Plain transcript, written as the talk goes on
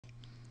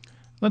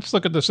Let's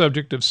look at the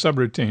subject of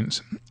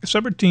subroutines.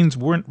 Subroutines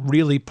weren't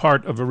really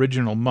part of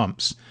original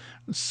Mumps.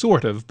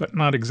 Sort of, but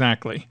not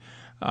exactly.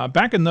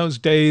 Back in those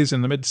days,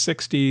 in the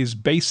mid-60s,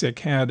 BASIC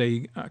had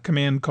a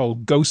command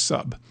called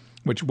GoSub,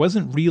 which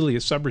wasn't really a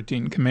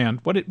subroutine command.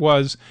 What it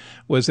was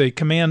a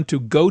command to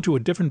go to a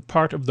different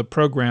part of the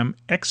program,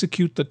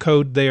 execute the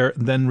code there,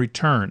 then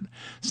return.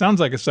 Sounds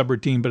like a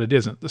subroutine, but it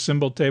isn't. The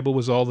symbol table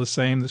was all the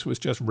same. This was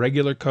just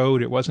regular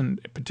code. It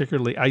wasn't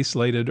particularly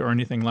isolated or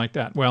anything like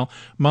that. Well,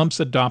 Mumps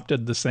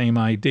adopted the same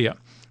idea.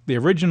 The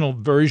original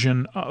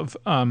version of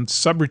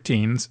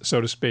subroutines,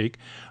 so to speak,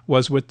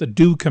 was with the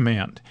do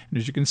command. And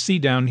as you can see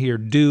down here,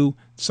 do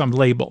some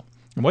label.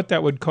 And what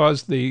that would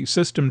cause the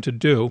system to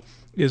do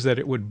is that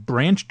it would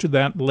branch to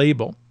that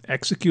label,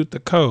 execute the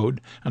code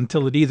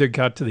until it either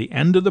got to the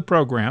end of the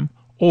program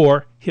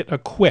or hit a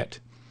quit.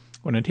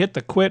 When it hit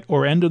the quit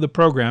or end of the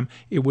program,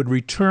 it would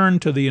return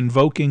to the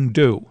invoking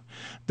do.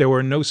 There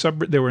were no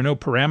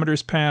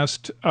parameters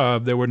passed.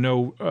 There were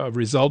no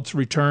results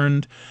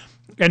returned.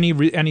 Any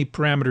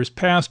parameters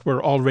passed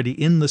were already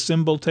in the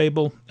symbol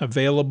table,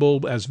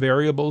 available as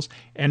variables.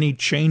 Any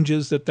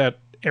changes that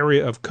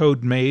area of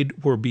code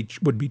made would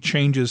be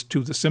changes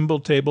to the symbol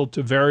table,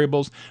 to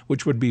variables,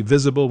 which would be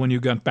visible when you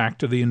got back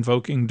to the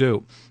invoking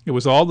do. It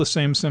was all the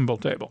same symbol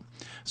table.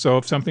 So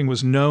if something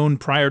was known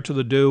prior to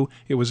the do,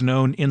 it was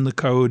known in the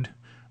code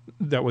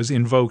that was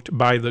invoked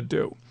by the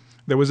do.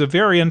 There was a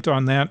variant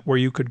on that where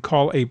you could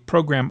call a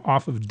program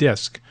off of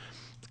disk.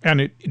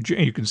 And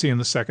you can see in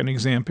the second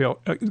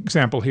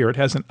example here, it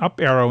has an up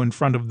arrow in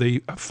front of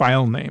the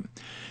file name.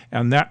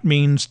 And that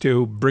means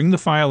to bring the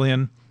file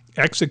in,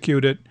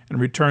 execute it, and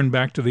return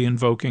back to the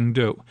invoking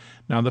do.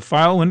 Now the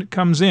file, when it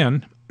comes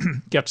in,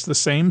 gets the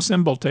same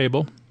symbol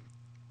table.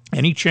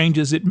 Any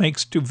changes it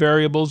makes to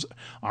variables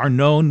are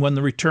known when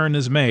the return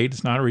is made.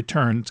 It's not a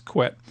return, it's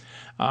quit.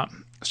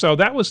 So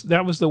that was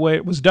the way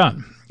it was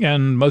done.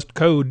 And most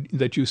code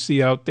that you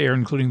see out there,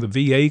 including the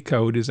VA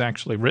code, is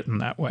actually written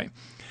that way.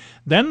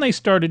 Then they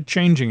started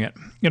changing it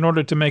in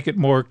order to make it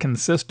more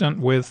consistent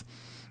with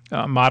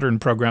modern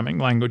programming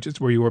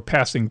languages where you were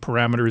passing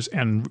parameters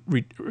and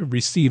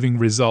receiving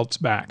results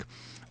back.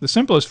 The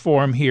simplest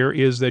form here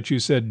is that you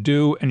said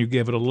do and you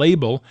gave it a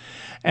label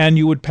and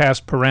you would pass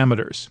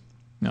parameters.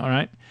 All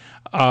right.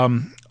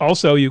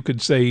 Also, you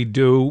could say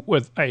do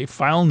with a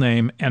file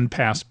name and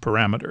pass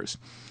parameters.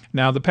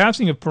 Now, the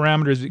passing of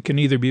parameters, it can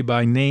either be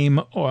by name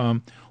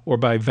or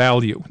by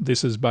value.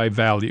 This is by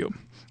value.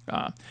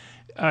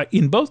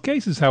 In both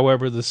cases,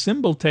 however, the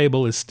symbol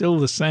table is still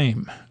the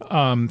same.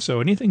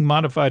 So anything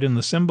modified in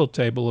the symbol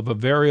table of a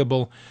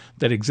variable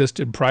that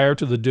existed prior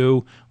to the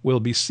do will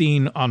be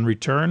seen on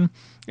return.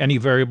 Any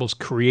variables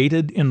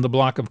created in the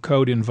block of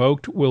code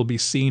invoked will be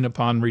seen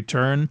upon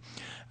return.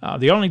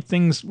 The only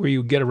things where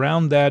you get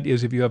around that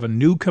is if you have a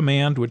new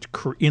command, which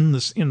in the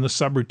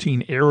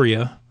subroutine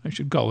area, I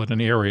should call it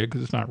an area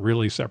because it's not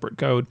really separate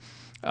code.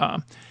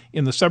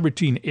 In the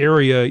subroutine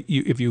area,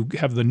 if you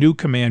have the new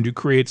command, you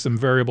create some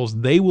variables.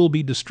 They will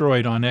be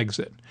destroyed on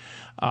exit.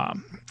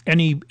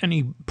 Any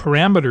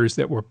parameters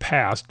that were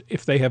passed,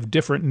 if they have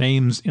different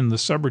names in the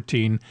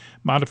subroutine,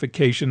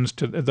 modifications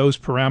to those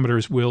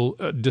parameters will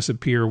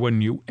disappear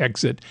when you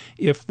exit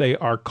if they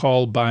are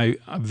called by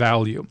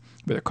value.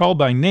 If they're called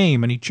by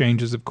name, any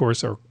changes, of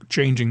course, are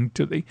changing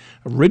to the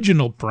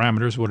original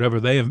parameters, whatever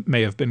they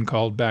may have been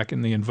called back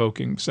in the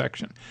invoking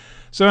section.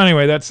 So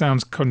anyway, that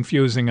sounds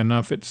confusing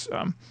enough. It's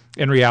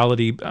in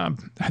reality,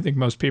 I think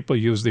most people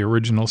use the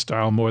original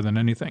style more than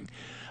anything.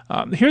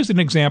 Here's an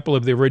example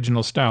of the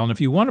original style. And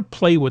if you want to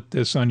play with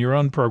this on your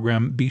own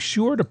program, be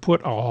sure to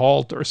put a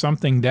halt or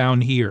something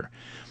down here.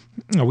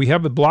 We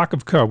have a block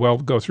of code. Well,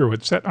 we'll go through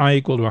it. Set I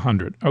equal to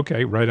 100.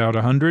 Okay, write out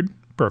 100.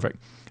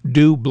 Perfect.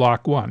 Do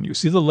block 1. You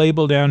see the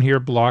label down here,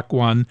 block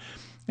 1.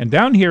 And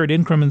down here it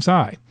increments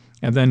I.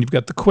 And then you've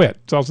got the quit.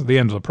 It's also the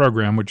end of the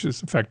program, which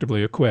is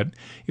effectively a quit.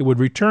 It would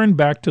return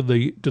back to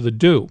the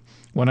do.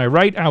 When I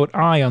write out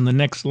I on the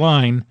next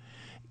line,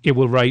 it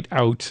will write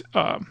out,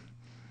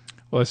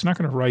 well, it's not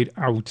going to write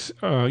out,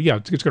 yeah,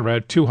 it's going to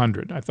write out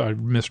 200. I thought I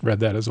misread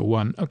that as a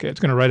 1. Okay, it's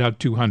going to write out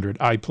 200,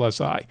 I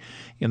plus I,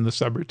 in the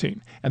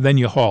subroutine. And then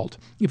you halt.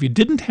 If you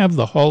didn't have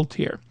the halt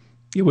here,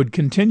 it would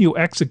continue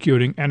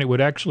executing, and it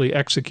would actually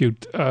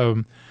execute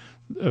the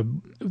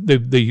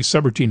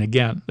subroutine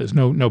again. There's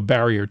no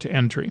barrier to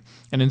entry.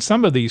 And in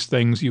some of these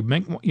things, you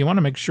want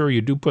to make sure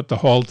you do put the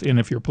halt in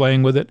if you're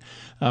playing with it,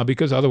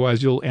 because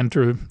otherwise you'll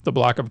enter the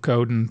block of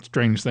code and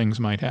strange things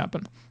might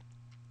happen.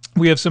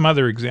 We have some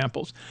other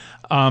examples.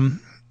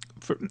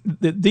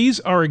 These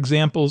are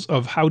examples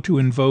of how to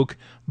invoke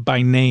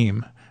by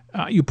name.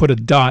 You put a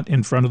dot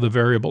in front of the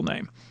variable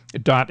name.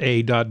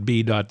 .a,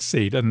 .b,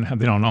 .c. They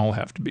don't all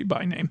have to be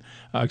by name.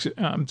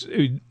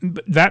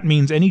 That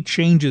means any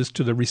changes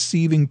to the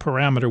receiving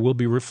parameter will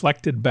be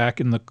reflected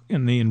back in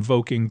the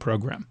invoking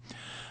program.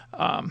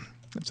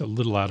 It's a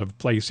little out of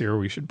place here.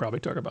 We should probably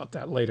talk about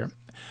that later.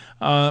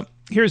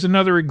 Here's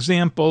another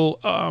example.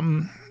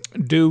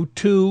 Do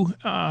to,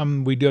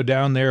 we go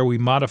down there, we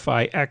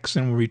modify x,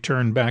 and we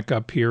return back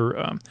up here.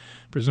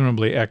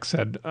 Presumably x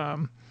had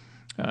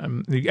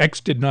The x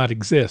did not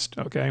exist.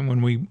 Okay,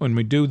 when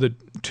we do the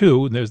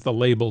 2, there's the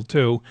label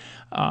 2.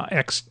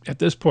 X at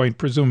this point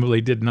presumably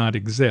did not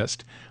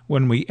exist.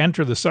 When we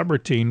enter the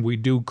subroutine, we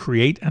do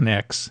create an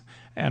x,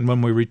 and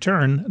when we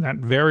return, that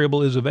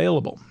variable is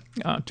available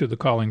to the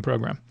calling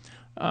program,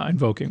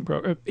 invoking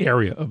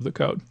area of the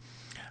code.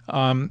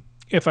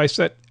 If I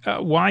set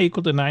y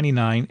equal to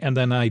 99 and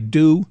then I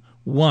do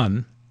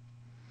 1,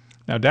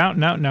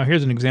 now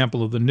here's an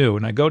example of the new,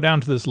 and I go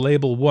down to this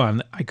label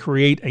 1, I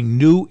create a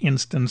new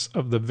instance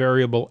of the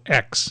variable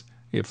x.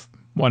 If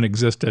 1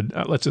 existed,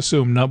 let's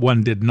assume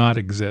 1 did not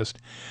exist.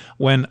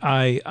 When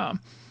I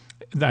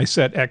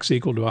set x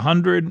equal to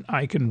 100,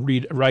 I can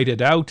write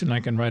it out, and I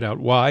can write out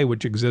y,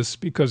 which exists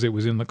because it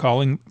was in the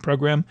calling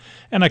program,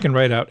 and I can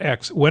write out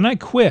x. When I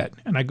quit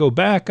and I go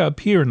back up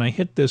here and I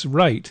hit this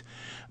right,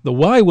 the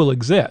y will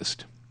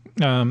exist.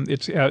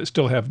 It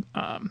still have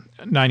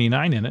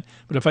 99 in it,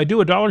 but if I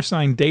do a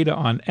 $sign data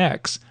on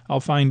x, I'll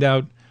find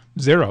out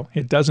 0.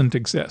 It doesn't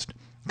exist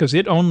because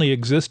it only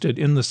existed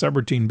in the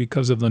subroutine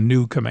because of the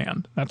new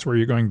command. That's where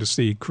you're going to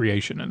see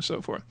creation and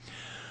so forth.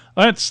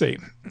 Let's see.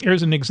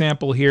 Here's an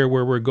example here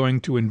where we're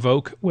going to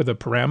invoke with a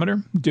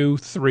parameter, do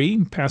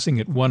 3, passing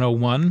it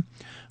 101.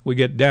 We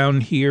get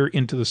down here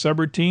into the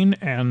subroutine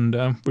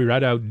and we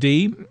write out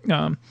d.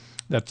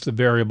 That's the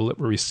variable that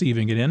we're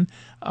receiving it in.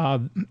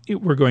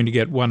 We're going to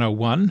get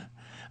 101.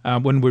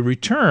 When we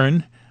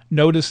return,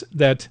 notice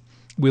that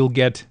we'll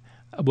get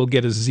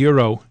a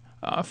 0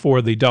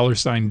 for the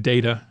 $sign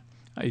data.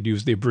 I'd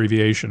use the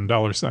abbreviation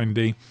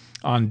 $D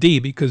on D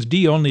because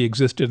D only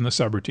existed in the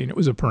subroutine. It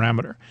was a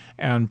parameter,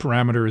 and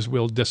parameters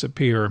will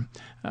disappear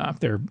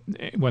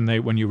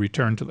when you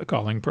return to the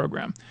calling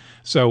program.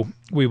 So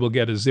we will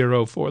get a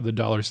 0 for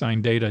the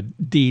 $sign data.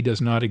 D does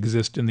not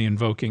exist in the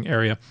invoking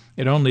area.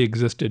 It only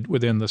existed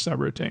within the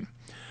subroutine.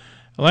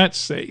 Let's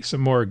see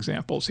some more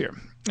examples here.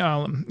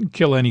 I'll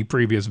kill any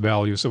previous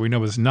value so we know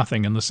there's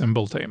nothing in the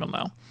symbol table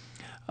now.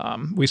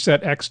 We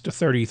set x to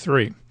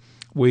 33.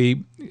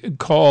 We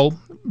call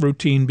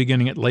routine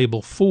beginning at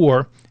label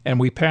 4, and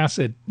we pass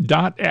it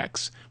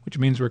 .x, which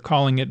means we're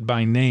calling it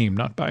by name,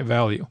 not by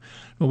value.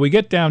 When we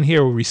get down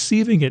here, we're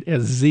receiving it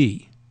as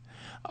z,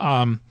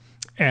 and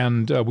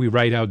we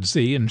write out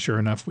z, and sure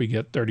enough, we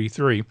get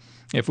 33.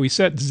 If we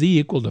set z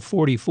equal to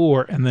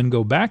 44 and then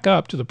go back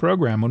up to the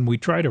program, when we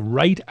try to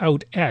write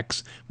out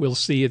x, we'll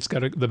see it's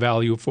got the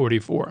value of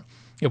 44.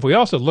 If we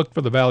also look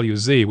for the value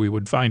z, we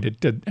would find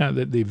it,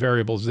 the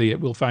variable z,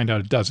 we'll find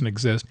out it doesn't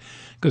exist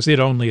because it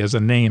only as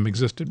a name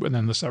existed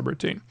within the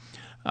subroutine.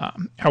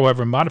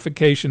 However,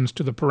 modifications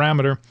to the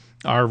parameter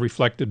are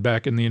reflected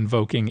back in the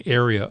invoking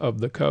area of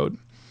the code.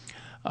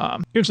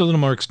 Here's a little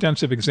more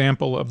extensive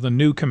example of the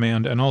new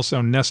command and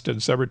also nested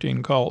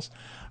subroutine calls.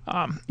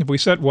 If we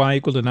set y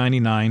equal to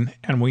 99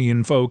 and we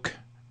invoke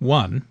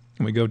 1,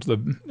 and we go to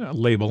the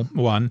label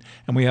 1,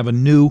 and we have a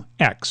new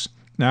x.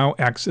 Now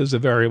x is a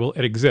variable,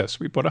 it exists.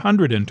 We put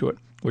 100 into it.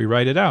 We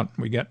write it out.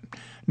 We get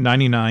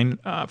 99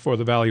 for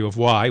the value of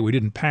y. We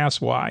didn't pass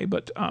y,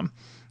 but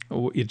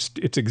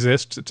it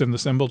exists. It's in the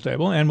symbol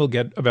table, and we'll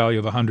get a value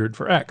of 100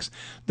 for x.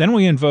 Then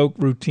we invoke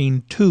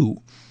routine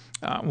 2.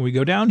 When we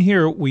go down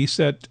here, we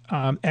set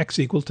x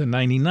equal to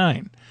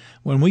 99.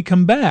 When we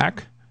come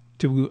back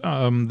to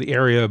the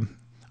area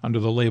under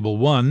the label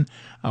 1,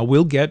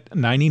 we'll get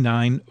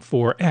 99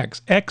 for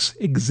x. X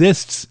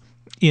exists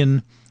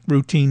in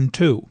routine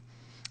 2.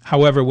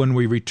 However, when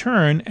we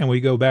return and we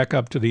go back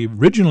up to the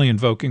originally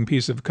invoking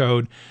piece of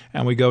code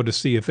and we go to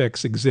see if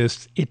x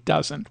exists, it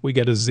doesn't. We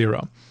get a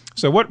 0.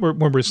 So what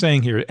we're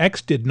saying here,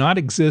 x did not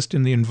exist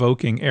in the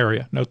invoking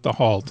area. Note the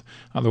halt.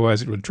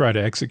 Otherwise, it would try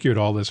to execute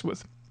all this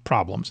with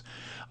problems.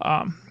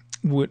 The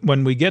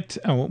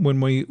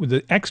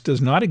x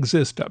does not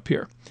exist up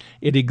here.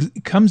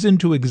 It comes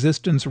into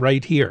existence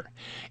right here.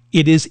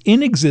 It is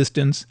in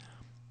existence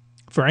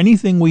for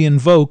anything we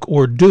invoke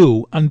or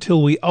do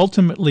until we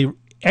ultimately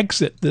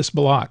exit this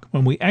block.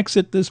 When we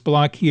exit this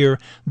block here,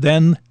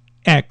 then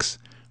x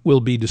will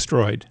be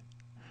destroyed.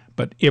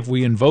 But if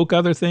we invoke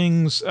other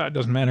things, it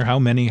doesn't matter how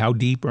many, how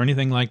deep, or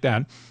anything like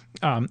that,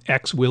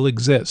 x will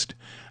exist.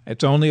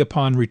 It's only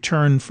upon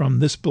return from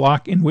this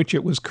block in which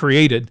it was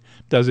created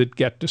does it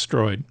get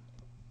destroyed.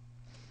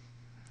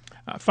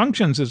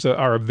 Functions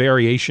are a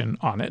variation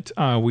on it.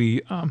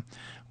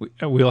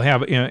 We'll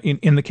have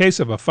in the case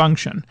of a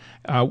function,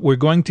 we're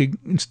going to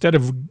instead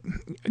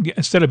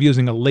of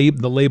using the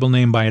label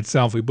name by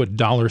itself, we put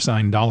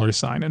 $sign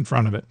in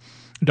front of it.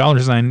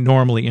 $sign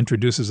normally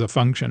introduces a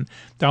function.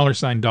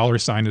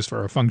 $sign is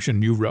for a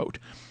function you wrote.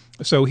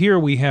 So here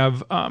we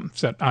have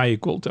set I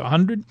equal to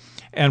 100,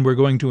 and we're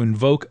going to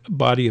invoke a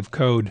body of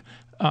code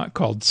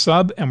called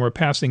sub, and we're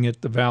passing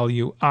it the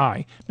value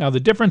I. Now the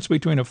difference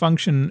between a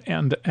function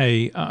and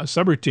a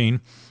subroutine,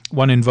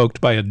 one invoked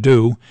by a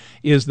do,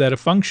 is that a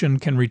function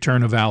can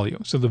return a value.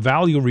 So the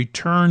value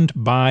returned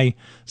by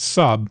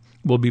sub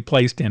will be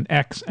placed in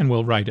x, and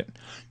we'll write it.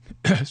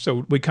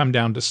 So we come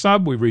down to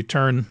sub, we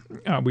return,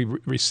 we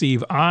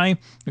receive I,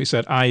 we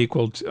set I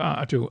equal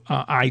to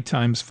I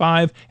times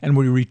 5, and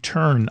we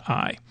return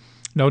I.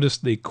 Notice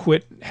the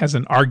quit has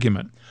an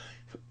argument.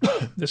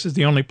 This is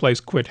the only place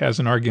quit has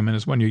an argument,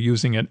 is when you're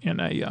using it in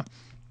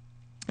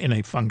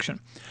a function.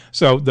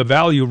 So the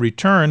value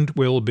returned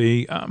will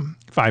be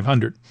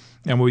 500.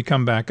 And when we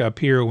come back up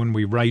here, when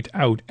we write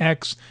out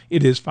x,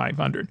 it is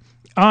 500.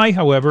 I,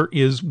 however,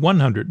 is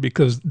 100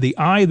 because the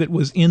I that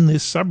was in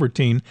this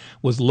subroutine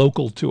was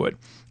local to it.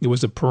 It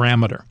was a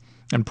parameter,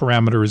 and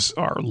parameters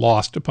are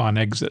lost upon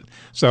exit.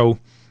 So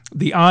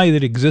the I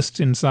that exists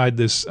inside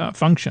this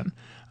function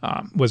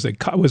was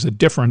a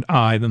different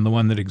I than the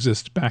one that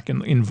exists back in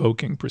the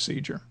invoking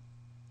procedure.